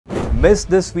Miss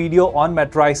this video on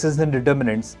matrices and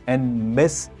determinants and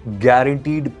miss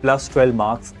guaranteed plus 12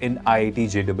 marks in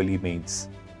IIT JEE mains.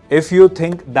 If you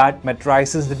think that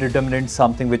matrices and determinants is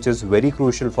something which is very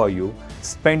crucial for you,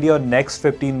 spend your next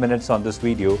 15 minutes on this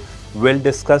video. We'll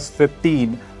discuss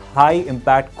 15 high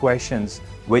impact questions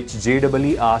which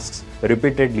JEE asks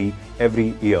repeatedly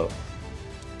every year.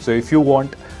 So if you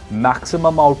want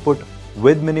maximum output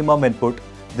with minimum input,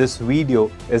 this video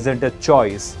isn't a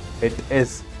choice, it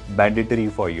is mandatory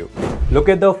for you. Look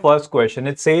at the first question.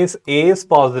 It says A is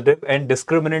positive and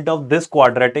discriminant of this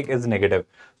quadratic is negative.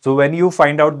 So when you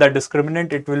find out the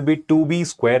discriminant, it will be 2b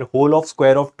square whole of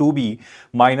square of 2b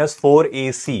minus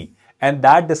 4ac. And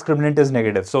that discriminant is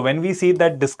negative. So when we see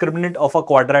that discriminant of a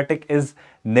quadratic is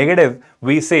negative,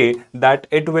 we say that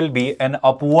it will be an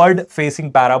upward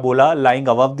facing parabola lying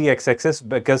above the x-axis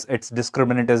because its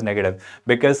discriminant is negative,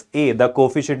 because A, the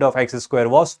coefficient of x square,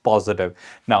 was positive.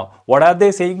 Now, what are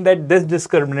they saying? That this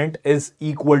discriminant is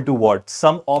equal to what?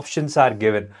 Some options are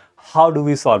given. How do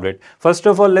we solve it? First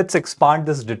of all, let's expand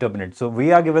this determinant. So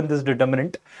we are given this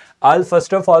determinant. I'll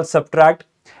first of all subtract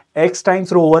x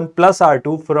times row 1 plus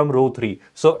r2 from row 3.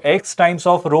 So x times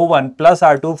of row 1 plus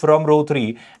r2 from row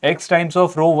 3, x times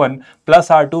of row 1 plus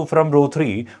r2 from row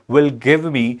 3 will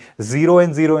give me 0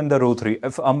 and 0 in the row 3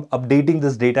 if I'm updating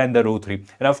this data in the row 3.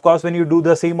 And of course, when you do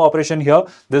the same operation here,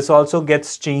 this also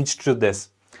gets changed to this.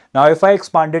 Now, if I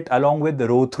expand it along with the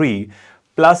row 3,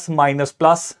 plus minus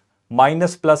plus,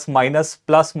 minus plus minus,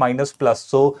 plus minus plus.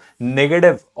 So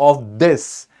negative of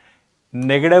this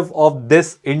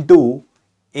into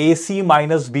AC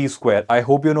minus B square. I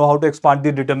hope you know how to expand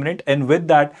the determinant, and with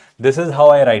that, this is how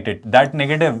I write it. That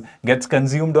negative gets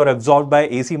consumed or absorbed by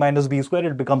AC minus B square,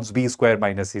 it becomes B square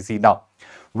minus AC. Now,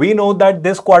 we know that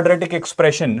this quadratic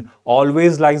expression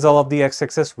always lies above the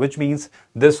x-axis, which means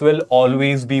this will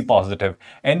always be positive.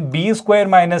 And B square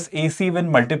minus AC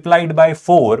when multiplied by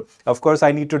 4, of course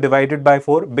I need to divide it by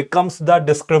 4, becomes the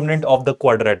discriminant of the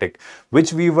quadratic,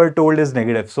 which we were told is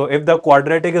negative. So if the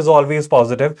quadratic is always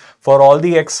positive for all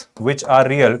the x which are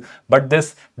real, but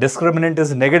this discriminant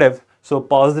is negative, so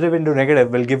positive into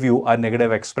negative will give you a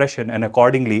negative expression, and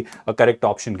accordingly a correct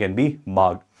option can be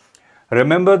marked.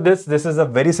 Remember this is a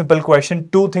very simple question.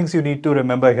 Two things you need to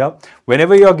remember here.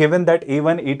 Whenever you are given that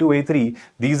A1, A2, A3,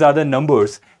 these are the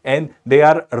numbers and they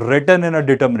are written in a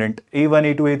determinant,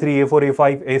 A1, A2, A3, A4,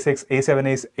 A5, A6,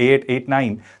 A7, A8, A8,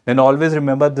 9, then always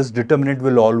remember this determinant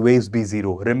will always be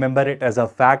 0. Remember it as a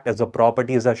fact, as a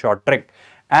property, as a short trick.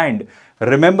 And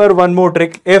remember one more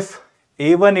trick. If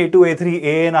A1, A2, A3,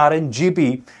 AN, RN,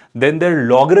 GP, then their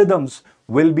logarithms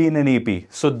will be in an AP.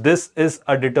 So this is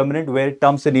a determinant where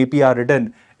terms in AP are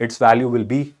written. Its value will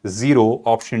be 0,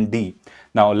 option D.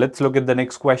 Now let's look at the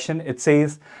next question. It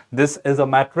says this is a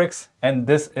matrix and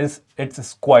this is its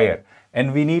square.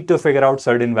 And we need to figure out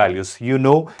certain values. You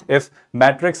know, if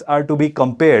matrices are to be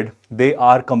compared, they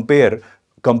are compared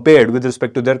with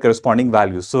respect to their corresponding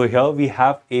values. So here we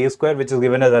have A square, which is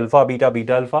given as alpha, beta,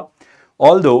 beta, alpha.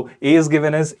 Although A is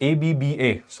given as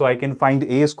ABBA, so I can find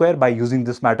A square by using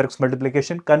this matrix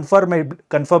multiplication.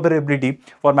 Conformability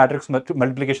for matrix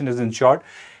multiplication is in short,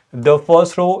 the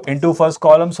first row into first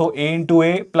column, so A into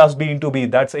A plus B into B,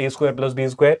 that's A square plus B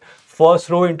square.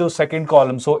 First row into second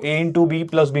column, so A into B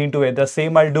plus B into A. The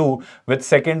same I'll do with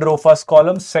second row first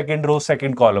column, second row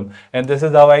second column, and this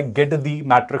is how I get the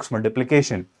matrix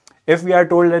multiplication. If we are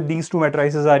told that these two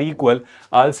matrices are equal,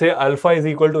 I'll say alpha is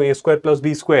equal to A square plus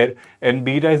B square and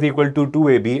beta is equal to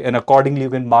 2AB, and accordingly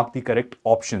you can mark the correct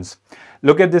options.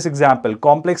 Look at this example.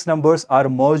 Complex numbers are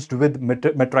merged with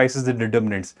matrices and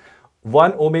determinants.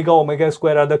 1 omega, omega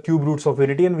square are the cube roots of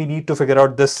unity, and we need to figure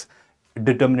out this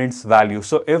determinant's value.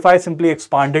 So if I simply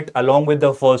expand it along with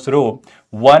the first row,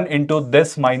 1 into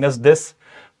this minus this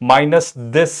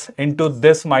into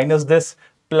this minus this,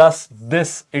 plus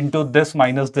this into this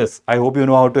minus this. I hope you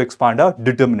know how to expand a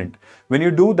determinant. When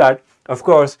you do that, of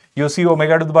course, you see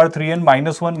omega to the power 3n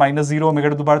minus 1 minus 0 omega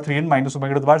to the power 3n minus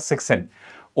omega to the power 6n.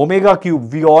 Omega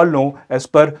cube, we all know, as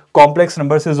per complex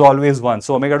numbers, is always 1.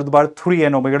 So omega to the power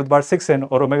 3n, omega to the power 6n,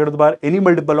 or omega to the power any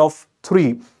multiple of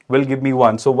 3 will give me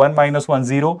 1. So 1 minus 1,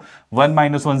 0. 1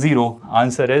 minus 1, 0.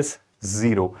 Answer is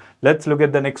 0. Let's look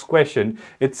at the next question.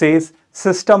 It says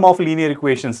system of linear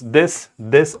equations. This,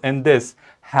 and this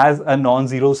has a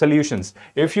non-zero solutions.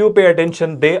 If you pay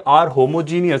attention, they are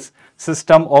homogeneous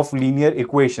system of linear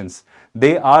equations.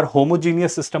 they are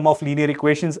homogeneous system of linear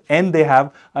equations and they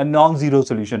have a non-zero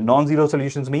solution. Non-zero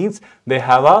solutions means they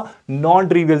have a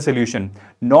non-trivial solution.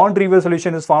 Non-trivial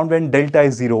solution is found when delta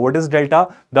is 0. What is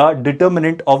delta? The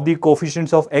determinant of the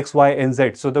coefficients of x, y, and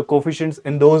z. So the coefficients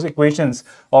in those equations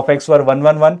of x were 1,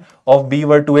 1, 1, of b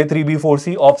were 2a, 3b,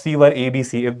 4c, of c were a, b,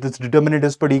 c. If this determinant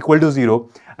is put equal to 0,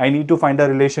 I need to find a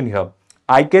relation here.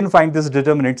 I can find this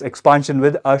determinant's expansion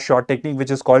with a short technique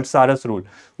which is called Sarah's rule.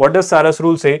 What does Sarah's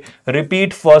rule say?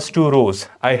 Repeat first two rows.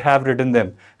 I have written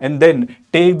them. And then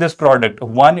take this product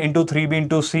 1 into 3b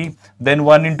into c, then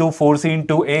 1 into 4c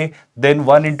into a, then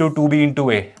 1 into 2b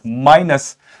into a,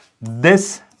 minus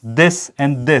this, this,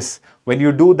 and this. When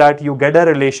you do that, you get a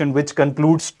relation which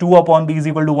concludes 2 upon b is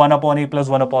equal to 1 upon a plus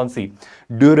 1 upon c.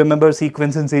 Do you remember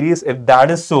sequence and series? If that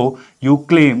is so, you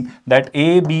claim that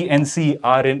a, b, and c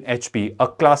are in HP. A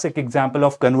classic example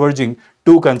of converging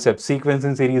two concepts, sequence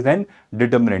and series and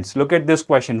determinants. Look at this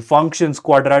question. Functions,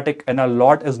 quadratic, and a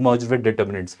lot is merged with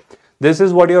determinants. This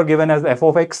is what you're given as f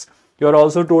of x. You're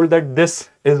also told that this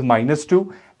is minus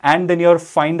 2. And then you're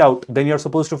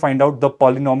supposed to find out the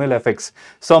polynomial fx.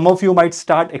 Some of you might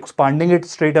start expanding it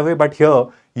straight away, but here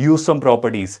use some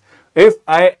properties. If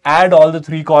I add all the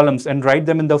three columns and write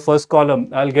them in the first column,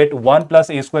 I'll get 1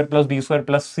 plus a square plus b square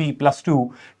plus c plus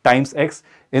 2 times x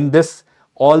in this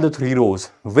all the three rows.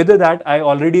 With that, I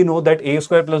already know that a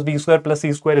square plus b square plus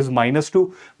c square is minus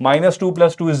 2. Minus 2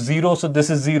 plus 2 is 0. So this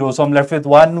is 0. So I'm left with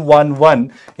 1, 1,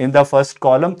 1 in the first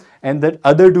column. And the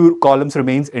other two columns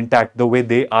remains intact the way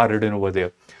they are written over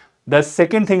there. The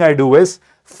second thing I do is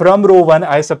from row 1,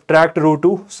 I subtract row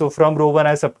 2. So from row 1,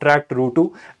 I subtract row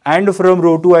 2. And from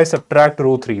row 2, I subtract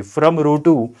row 3. From row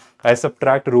 2, I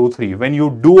subtract row 3. When you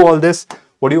do all this,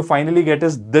 what you finally get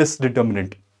is this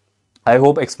determinant. I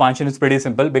hope expansion is pretty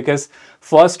simple because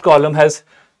first column has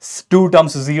two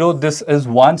terms 0. This is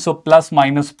 1. So plus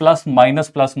minus plus minus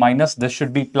plus minus. This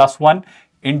should be plus 1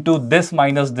 into this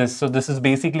minus this. So this is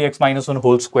basically x minus 1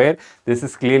 whole square. This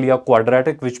is clearly a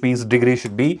quadratic, which means degree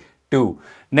should be 2.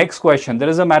 Next question. There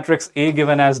is a matrix A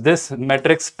given as this.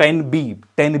 Matrix 10B.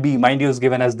 10B, mind you, is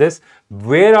given as this.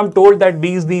 Where I'm told that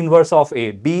B is the inverse of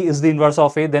A. B is the inverse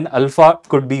of A. Then alpha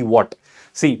could be what?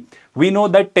 See, we know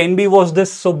that 10b was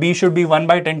this, so b should be 1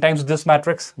 by 10 times this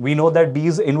matrix. We know that b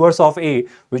is inverse of a,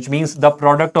 which means the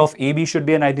product of ab should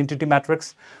be an identity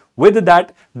matrix. With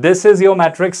that, this is your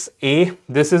matrix A,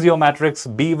 this is your matrix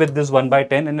B with this 1 by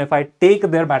 10, and if I take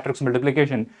their matrix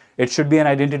multiplication, it should be an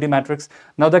identity matrix.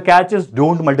 Now the catch is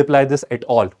don't multiply this at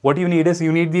all. What you need is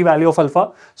you need the value of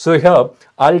alpha. So here,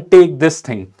 I'll take this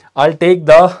thing. I'll take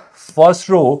the first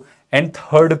row and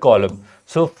third column.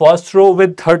 So first row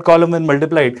with third column when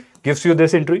multiplied gives you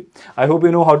this entry. I hope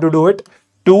you know how to do it.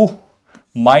 2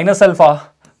 minus alpha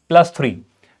plus 3.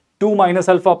 2 minus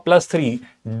alpha plus 3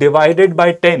 divided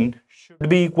by 10 should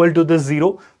be equal to this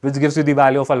 0, which gives you the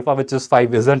value of alpha, which is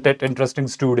 5. Isn't it interesting,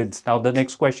 students? Now the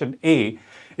next question A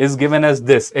is given as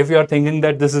this. If you are thinking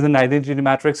that this is an identity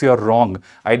matrix, you are wrong.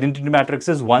 Identity matrix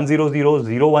is 1 0 0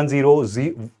 0 1 0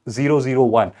 0 0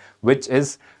 1, which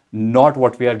is not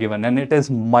what we are given, and it is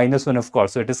minus 1, of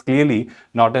course. So it is clearly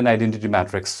not an identity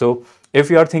matrix. So if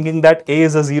you are thinking that A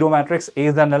is a 0 matrix, A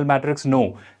is a null matrix,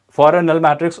 no. For a null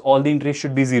matrix, all the entries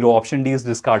should be 0. Option D is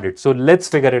discarded. So let's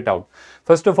figure it out.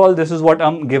 First of all, this is what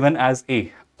I'm given as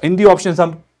A. In the options,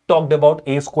 I'm talked about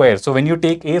A square. So when you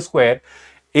take A square,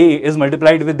 A is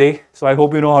multiplied with A. So I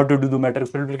hope you know how to do the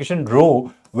matrix multiplication,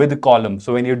 row with column.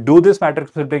 So when you do this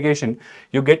matrix multiplication,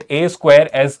 you get A square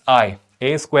as I.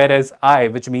 A square as I,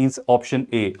 which means option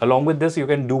A. Along with this, you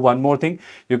can do one more thing.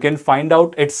 You can find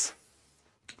out its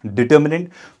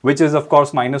determinant, which is of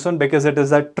course minus 1, because it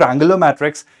is a triangular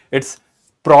matrix. Its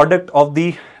product of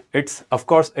the, it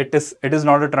is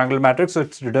not a triangular matrix, so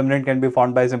its determinant can be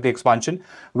found by simply expansion,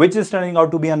 which is turning out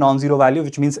to be a non-zero value,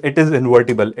 which means it is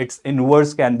invertible. Its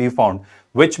inverse can be found,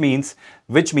 which means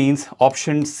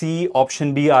option C,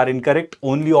 option B are incorrect.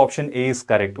 Only option A is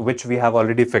correct, which we have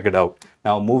already figured out.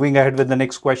 Now moving ahead with the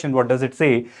next question, what does it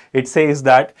say? It says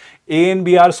that A and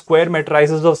B are square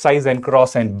matrices of size n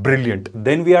cross n. Brilliant.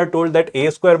 Then we are told that A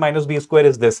square minus B square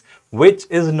is this, which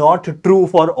is not true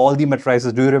for all the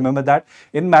matrices. Do you remember that?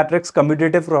 In matrix,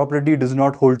 commutative property does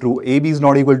not hold true. AB is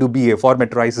not equal to BA for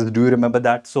matrices. Do you remember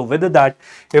that? So with that,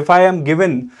 if I am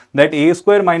given that A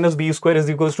square minus B square is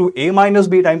equals to A minus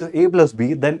B times A plus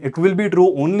B, then it will be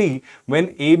true only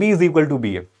when AB is equal to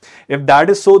BA. If that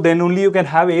is so, then only you can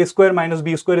have a square minus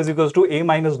b square is equals to a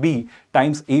minus b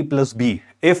times a plus b.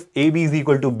 If ab is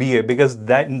equal to ba, because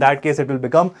that in that case it will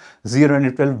become 0 and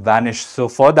it will vanish. So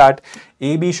for that,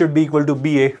 ab should be equal to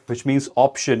ba, which means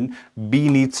option b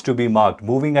needs to be marked.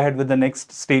 Moving ahead with the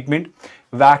next statement,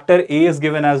 vector a is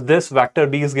given as this, vector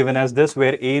b is given as this,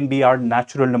 where a and b are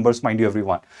natural numbers, mind you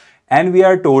everyone. And we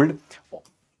are told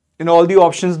in all the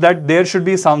options that there should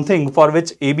be something for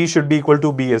which AB should be equal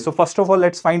to BA. So first of all,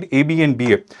 let's find AB and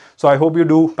BA. So I hope you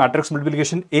do matrix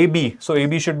multiplication AB. So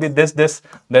AB should be this,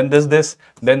 then this,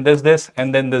 then this,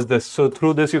 and then this. So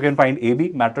through this you can find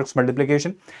AB, matrix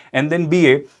multiplication, and then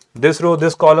BA. This row,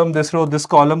 this column, this row, this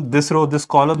column, this row, this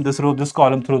column, this row, this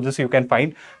column. Through this you can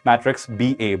find matrix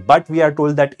BA. But we are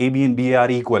told that AB and BA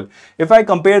are equal. If I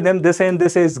compare them, this and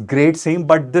this is great same,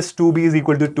 but this 2B is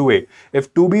equal to 2A.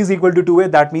 If 2B is equal to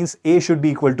 2A, that means A should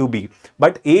be equal to B.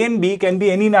 But A and B can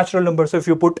be any natural number. So if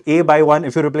you put A by 1,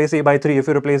 if you replace A by 3, if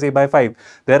you replace A by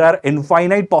 5, there are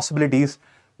infinite possibilities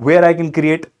where I can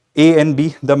create A and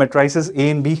B, the matrices A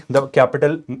and B, the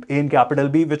capital A and capital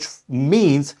B, which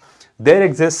means there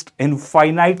exist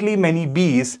infinitely many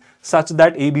B's such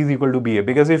that AB is equal to BA.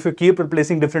 Because if you keep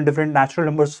replacing different natural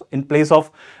numbers in place of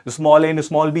small a and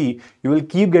small b, you will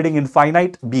keep getting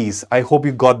infinite B's. I hope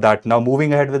you got that. Now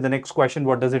moving ahead with the next question,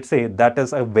 what does it say? That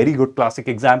is a very good classic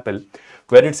example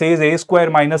where it says a square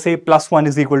minus a plus 1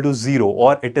 is equal to 0,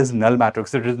 or it is null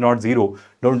matrix. It is not 0.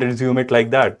 Don't assume it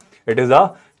like that. It is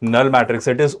a null matrix.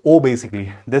 It is O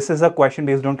basically. This is a question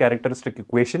based on characteristic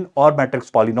equation or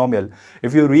matrix polynomial.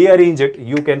 If you rearrange it,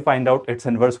 you can find out its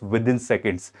inverse within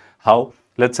seconds. How?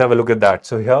 Let's have a look at that.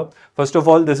 So here, first of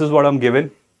all, this is what I'm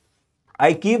given.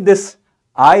 I keep this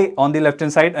I on the left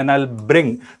hand side and I'll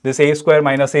bring this a square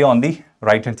minus a on the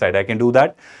right hand side. I can do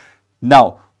that.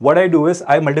 Now, what I do is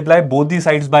I multiply both the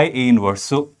sides by A inverse.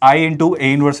 So I into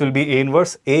A inverse will be A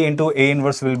inverse, A into A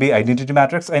inverse will be identity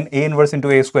matrix, and A inverse into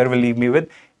A square will leave me with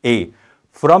A.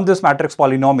 From this matrix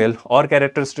polynomial or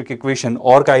characteristic equation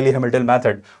or Cayley-Hamilton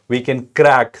method, we can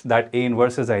crack that A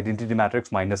inverse is identity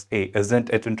matrix minus A. Isn't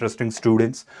it interesting,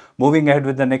 students? Moving ahead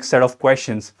with the next set of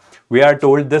questions, we are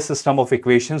told this system of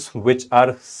equations which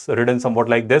are written somewhat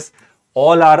like this.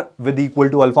 All are with equal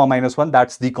to alpha minus 1,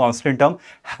 that's the constant term,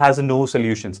 has no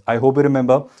solutions. I hope you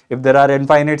remember, if there are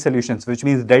infinite solutions, which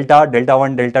means delta, delta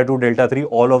 1, delta 2, delta 3,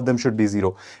 all of them should be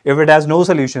 0. If it has no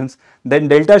solutions, then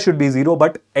delta should be 0,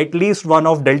 but at least one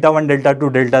of delta 1, delta 2,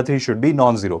 delta 3 should be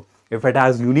non-zero. If it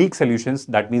has unique solutions,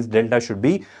 that means delta should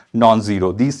be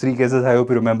non-zero. These three cases I hope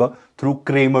you remember through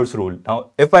Kramer's rule. Now,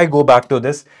 if I go back to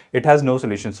this, it has no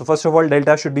solution. So first of all,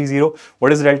 delta should be 0.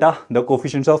 What is delta? The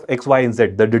coefficients of x, y, and z,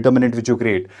 the determinant which you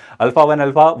create. Alpha 1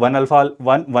 alpha, 1 alpha,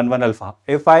 1, 1, 1 alpha.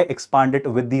 If I expand it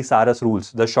with the Saras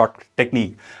rules, the short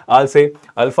technique, I'll say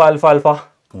alpha alpha alpha,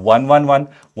 1, 1, 1,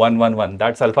 1, 1, 1.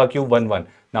 That's alpha cube 1, 1.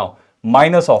 Now,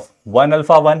 minus of 1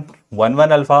 alpha 1, 1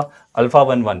 1 alpha, alpha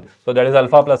 1 1. So that is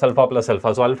alpha plus alpha plus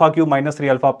alpha. So alpha cube minus 3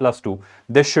 alpha plus 2.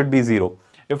 This should be 0.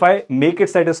 If I make it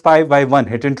satisfy by 1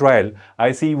 hit and trial,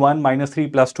 I see 1 minus 3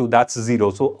 plus 2, that's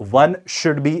 0. So 1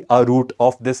 should be a root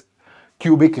of this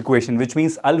cubic equation, which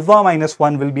means alpha minus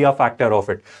 1 will be a factor of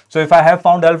it. So if I have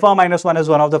found alpha minus 1 as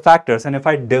one of the factors, and if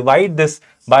I divide this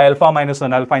by alpha minus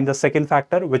 1, I'll find the second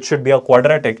factor, which should be a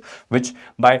quadratic, which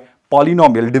by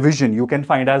polynomial division you can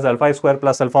find as alpha square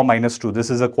plus alpha minus 2. This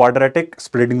is a quadratic,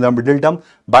 splitting the middle term.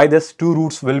 By this, two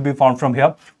roots will be found from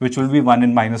here, which will be 1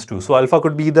 and minus 2. So alpha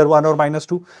could be either 1 or minus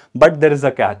 2, but there is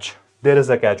a catch. There is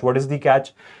a catch. What is the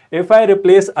catch? If I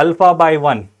replace alpha by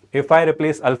 1, if I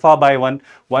replace alpha by 1,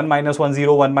 1 minus 1,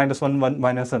 0, 1 minus 1, 1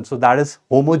 minus 1. So that is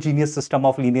homogeneous system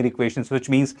of linear equations, which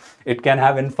means it can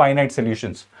have infinite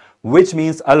solutions. Which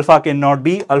means alpha cannot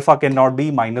be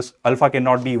minus, alpha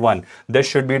cannot be 1. This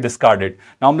should be discarded.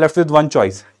 Now I'm left with one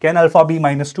choice. Can alpha be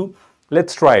minus 2?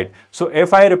 Let's try it. So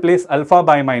if I replace alpha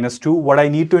by minus 2, what I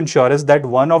need to ensure is that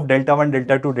one of delta 1,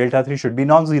 delta 2, delta 3 should be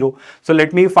non-zero. So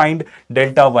let me find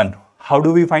delta 1. How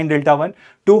do we find delta 1?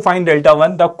 To find delta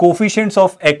 1, the coefficients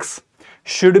of x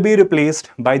should be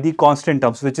replaced by the constant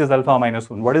terms, which is alpha minus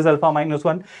 1. What is alpha minus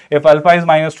 1? If alpha is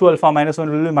minus 2, alpha minus 1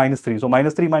 will be minus 3. So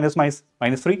minus 3 minus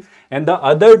 3, and the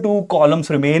other two columns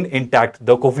remain intact,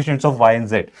 the coefficients of y and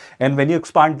z. And when you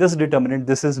expand this determinant,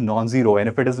 this is non-zero. And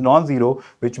if it is non-zero,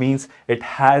 which means it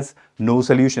has no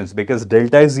solutions, because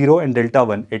delta is 0 and delta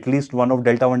 1, at least one of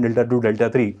delta 1, delta 2, delta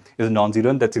 3 is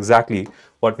non-zero, and that's exactly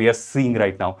what we are seeing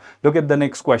right now. Look at the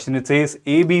next question. It says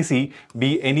A, B, C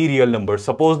be any real numbers.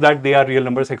 Suppose that they are real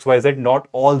numbers x, y, z, not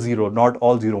all 0,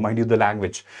 mind you the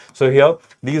language. So here,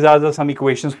 these are some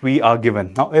equations we are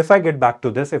given. Now, if I get back to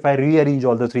this, if I rearrange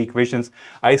all the three equations,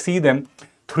 I see them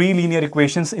three linear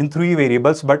equations in three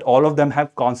variables, but all of them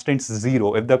have constants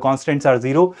 0. If the constants are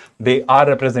 0, they are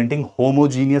representing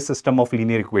homogeneous system of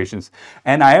linear equations.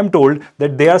 And I am told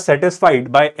that they are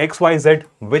satisfied by x, y, z,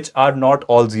 which are not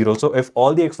all 0. So if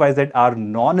all the x, y, z are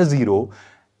non-zero,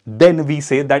 then we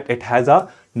say that it has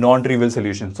a non-trivial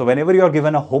solution. So whenever you are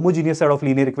given a homogeneous set of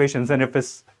linear equations, and if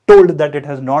it's told that it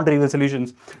has non-trivial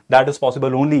solutions, that is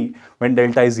possible only when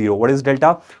delta is 0. What is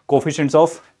delta? Coefficients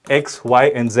of x, y,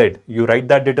 and z. You write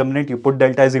that determinant, you put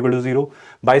delta is equal to 0.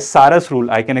 By Sarah's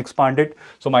rule, I can expand it.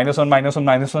 So minus 1, minus 1,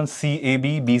 minus 1,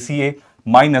 CAB, BCA,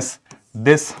 minus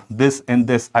this, and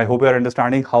this. I hope you are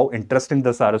understanding how interesting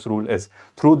the Sarah's rule is.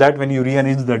 Through that, when you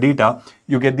rearrange the data,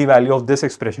 you get the value of this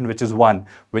expression, which is 1,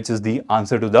 which is the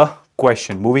answer to the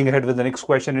question. Moving ahead with the next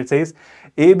question, it says,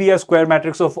 A be a square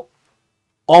matrix of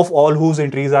all whose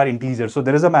entries are integers. So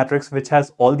there is a matrix which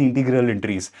has all the integral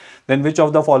entries. Then which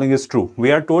of the following is true?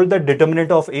 We are told that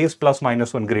determinant of A is plus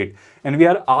minus 1. Great. And we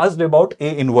are asked about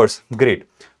A inverse. Great.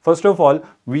 First of all,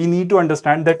 we need to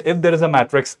understand that if there is a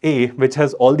matrix A which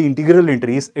has all the integral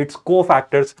entries, its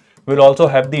cofactors will also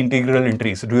have the integral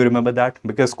entries. Do you remember that?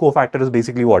 Because cofactor is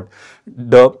basically what?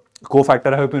 The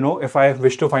cofactor, I hope you know, if I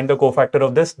wish to find the cofactor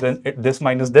of this, then this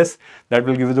minus this, that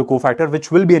will give you the cofactor,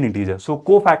 which will be an integer. So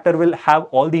cofactor will have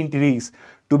all the entries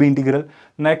to be integral.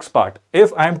 Next part,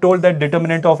 if I am told that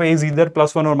determinant of A is either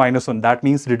plus 1 or minus 1, that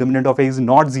means determinant of A is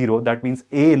not 0. That means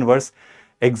A inverse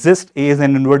exists. A is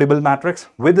an invertible matrix.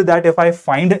 With that, if I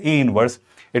find A inverse,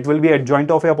 it will be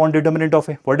adjoint of A upon determinant of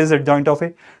A. What is adjoint of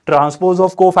A? Transpose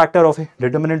of cofactor of A.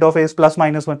 Determinant of A is plus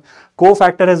minus 1.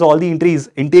 Cofactor has all the entries,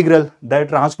 integral. That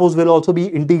transpose will also be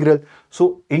integral.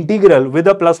 So integral with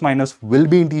a plus minus will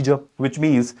be integer, which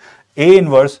means A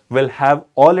inverse will have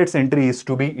all its entries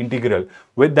to be integral.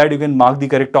 With that, you can mark the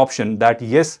correct option that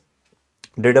yes,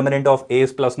 determinant of A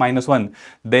is plus minus 1,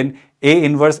 then A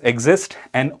inverse exists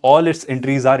and all its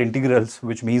entries are integrals,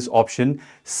 which means option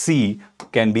C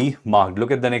can be marked.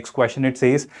 Look at the next question. It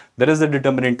says there is a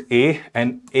determinant A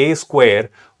and A square,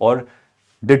 or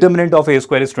determinant of A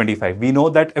square is 25. We know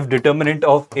that if determinant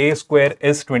of A square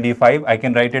is 25, I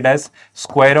can write it as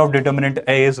square of determinant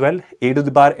A as well, A to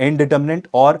the power n determinant,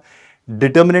 or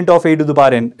determinant of A to the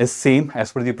power n is same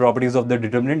as per the properties of the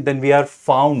determinant. Then we are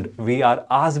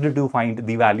asked to find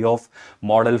the value of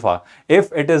mod alpha.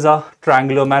 If it is a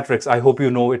triangular matrix, I hope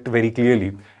you know it very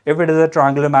clearly. If it is a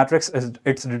triangular matrix,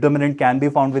 its determinant can be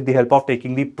found with the help of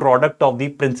taking the product of the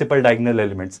principal diagonal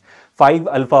elements. 5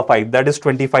 alpha 5, that is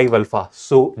 25 alpha.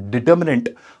 So determinant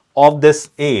of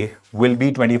this A will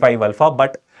be 25 alpha,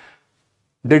 but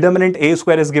determinant A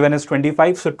square is given as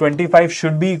 25. So 25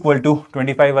 should be equal to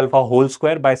 25 alpha whole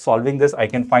square. By solving this, I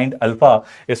can find alpha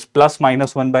is plus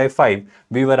minus 1 by 5.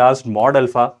 We were asked mod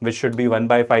alpha, which should be 1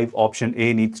 by 5. Option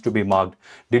A needs to be marked.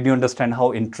 Did you understand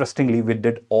how interestingly we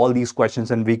did all these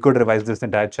questions and we could revise this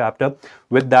entire chapter?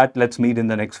 With that, let's meet in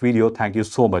the next video. Thank you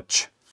so much.